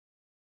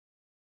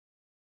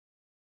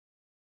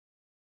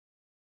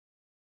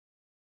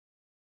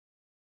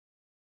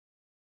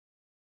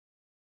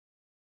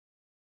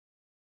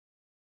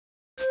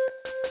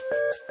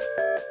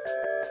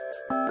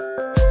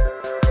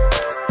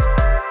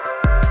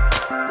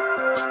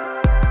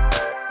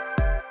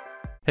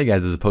Hey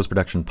guys, this is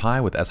Post-Production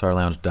Pi with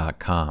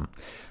srlounge.com.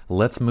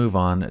 Let's move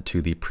on to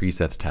the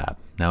Presets tab.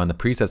 Now in the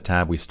Presets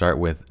tab, we start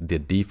with the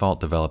default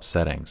developed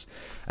settings.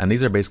 And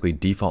these are basically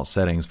default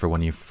settings for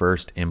when you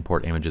first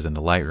import images into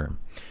Lightroom.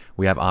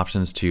 We have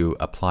options to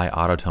apply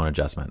auto tone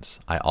adjustments.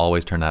 I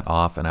always turn that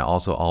off, and I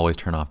also always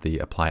turn off the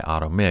apply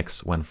auto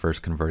mix when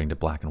first converting to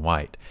black and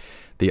white.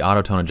 The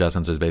auto tone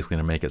adjustments is basically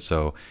going to make it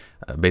so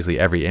basically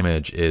every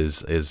image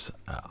is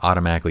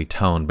automatically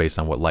toned based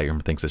on what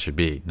Lightroom thinks it should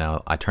be.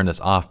 Now I turn this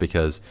off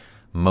because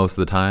most of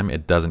the time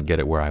it doesn't get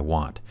it where I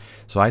want.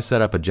 So I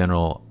set up a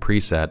general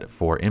preset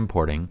for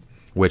importing,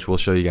 which we'll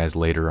show you guys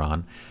later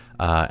on,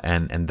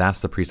 and that's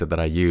the preset that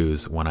I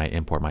use when I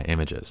import my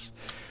images.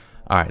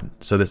 Alright,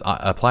 so this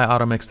apply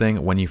auto mix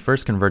thing, when you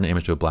first convert an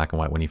image to a black and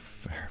white, when you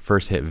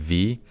first hit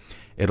V,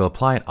 it'll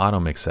apply an auto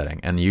mix setting,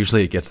 and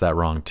usually it gets that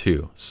wrong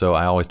too, so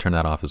I always turn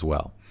that off as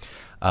well.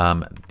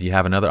 You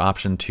have another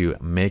option to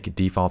make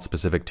default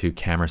specific to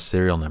camera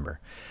serial number.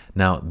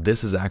 Now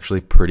this is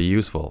actually pretty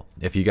useful.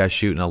 If you guys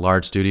shoot in a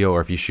large studio, or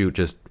if you shoot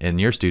just in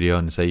your studio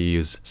and say you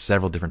use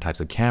several different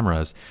types of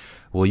cameras,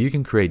 well, you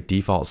can create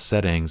default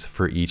settings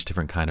for each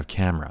different kind of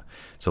camera.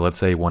 So let's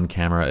say one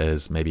camera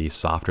is maybe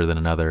softer than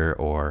another,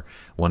 or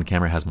one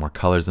camera has more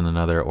colors than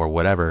another, or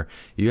whatever.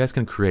 You guys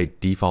can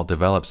create default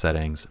develop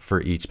settings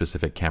for each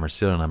specific camera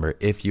serial number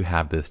if you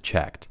have this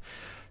checked.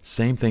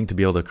 Same thing to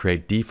be able to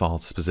create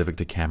defaults specific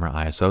to camera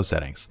ISO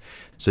settings.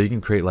 So you can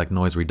create like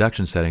noise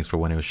reduction settings for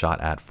when it was shot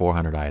at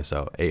 400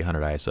 ISO,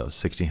 800 ISO,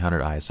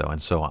 1600 ISO,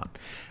 and so on.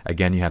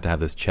 Again, you have to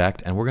have this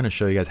checked, and we're going to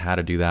show you guys how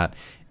to do that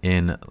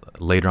in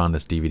later on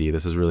this DVD.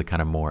 This is really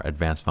kind of more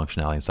advanced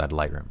functionality inside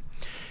Lightroom.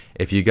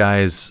 If you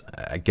guys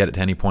get it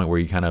to any point where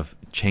you kind of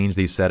change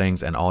these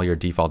settings and all your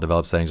default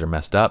developed settings are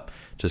messed up,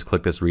 just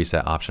click this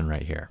reset option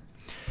right here.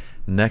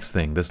 Next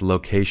thing, this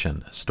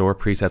location, store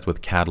presets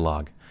with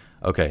catalog.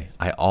 Okay,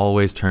 I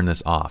always turn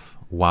this off.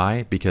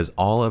 Why? Because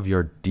all of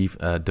your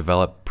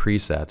developed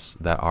presets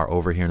that are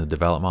over here in the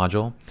develop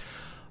module,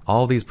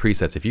 all these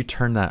presets, if you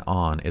turn that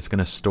on, it's going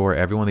to store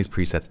every one of these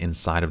presets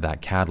inside of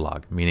that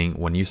catalog, meaning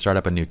when you start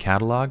up a new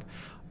catalog,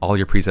 all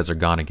your presets are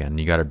gone again.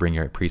 You got to bring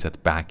your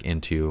presets back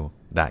into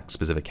that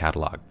specific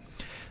catalog.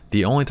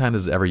 The only time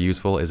this is ever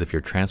useful is if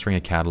you're transferring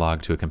a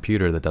catalog to a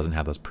computer that doesn't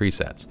have those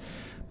presets.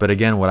 But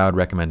again, what I would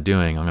recommend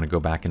doing, I'm going to go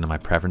back into my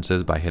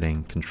preferences by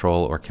hitting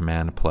Control or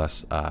Command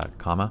plus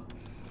comma.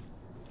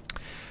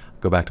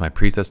 Go back to my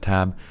presets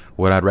tab.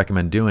 What I'd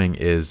recommend doing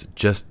is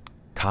just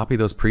copy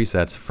those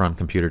presets from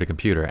computer to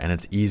computer, and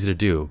it's easy to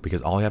do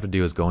because all you have to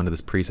do is go into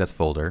this presets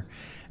folder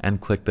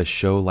and click the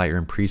Show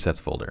Lightroom Presets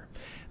folder.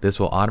 This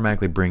will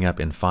automatically bring up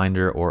in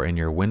Finder or in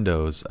your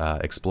Windows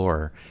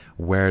Explorer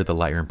where the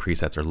Lightroom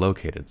presets are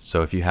located.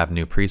 So if you have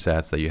new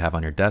presets that you have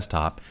on your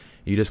desktop,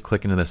 you just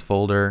click into this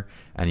folder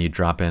and you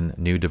drop in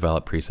new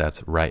developed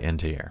presets right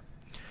into here.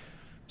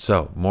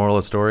 So moral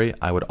of the story,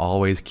 I would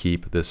always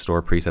keep this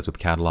store presets with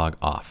catalog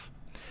off.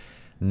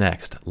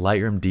 Next,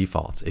 Lightroom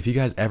defaults. If you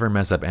guys ever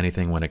mess up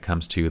anything when it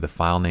comes to the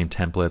file name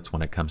templates,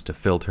 when it comes to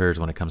filters,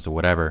 when it comes to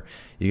whatever,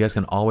 you guys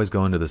can always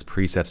go into this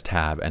presets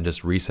tab and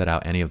just reset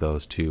out any of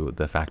those to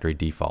the factory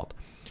default.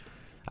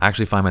 I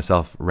actually find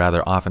myself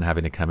rather often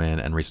having to come in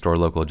and restore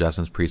local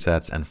adjustments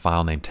presets and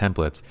file name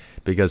templates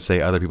because,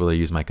 say, other people that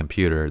use my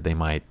computer, they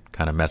might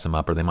kind of mess them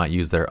up, or they might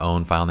use their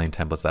own file name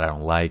templates that I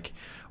don't like,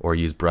 or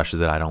use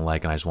brushes that I don't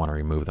like and I just want to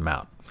remove them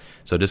out.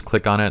 So just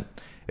click on it.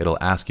 It'll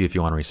ask you if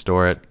you want to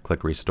restore it.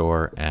 Click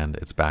restore, and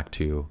it's back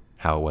to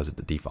how it was at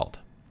the default.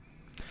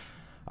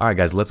 All right,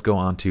 guys, let's go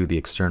on to the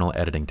external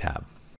editing tab.